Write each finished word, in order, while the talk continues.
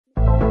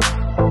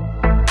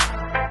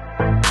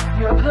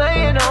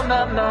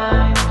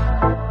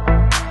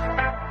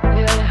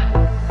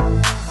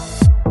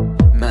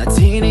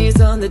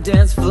the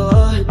dance floor.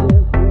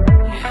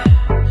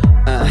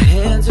 Our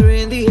hands are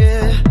in the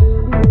air.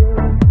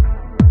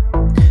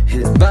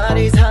 His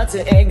body's hard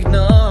to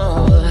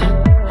ignore.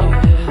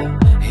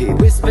 He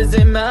whispers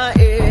in my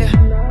ear,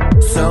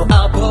 so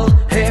I'll pull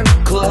him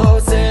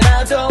close and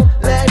I don't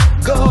let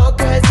go,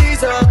 'cause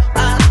he's all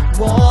I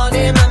want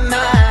in my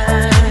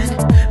mind.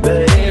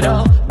 But it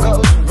all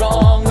goes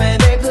wrong when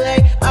they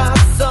play our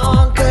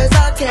song, 'cause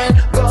I can't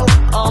go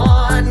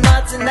on,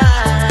 not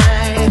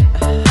tonight.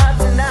 Not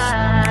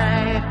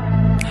tonight.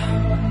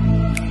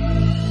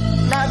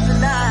 Not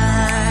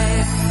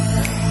tonight.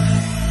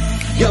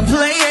 You're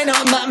playing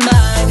on my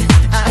mind.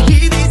 I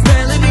hear these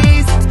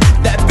melodies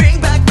that bring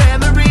back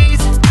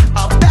memories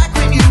of back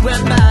when you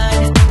were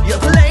mine.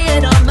 You're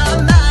playing on my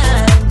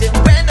mind, and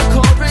when the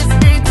chorus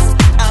hits,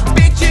 I'm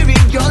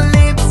picturing your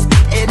lips.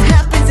 It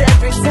happens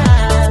every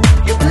time.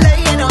 You're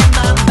playing on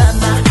my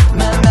mind.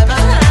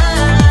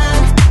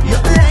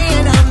 You're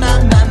playing on my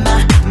mind.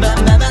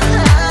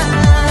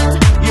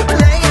 You're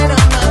playing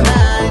on my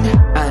mind.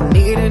 I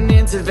need an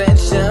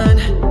intervention,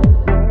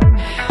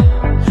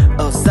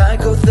 oh,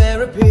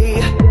 psychotherapy.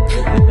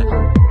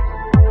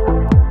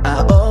 I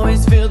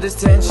always feel this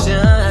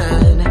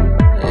tension,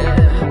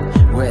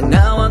 yeah, when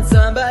I want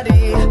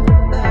somebody,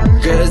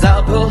 'cause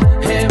I'll pull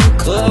him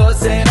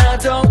close and I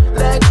don't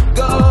let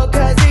go,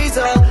 'cause he's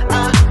all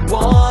I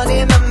want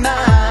in my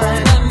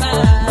mind.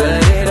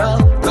 But it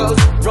all goes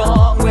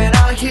wrong when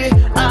I hear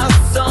our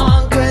song,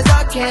 'cause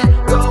I can't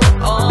go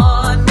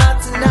on, not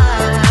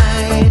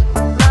tonight.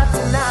 Not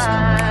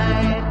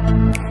tonight.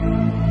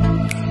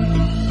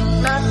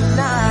 Not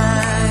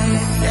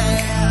tonight,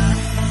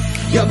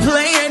 yeah. You're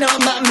playing on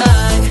my mind.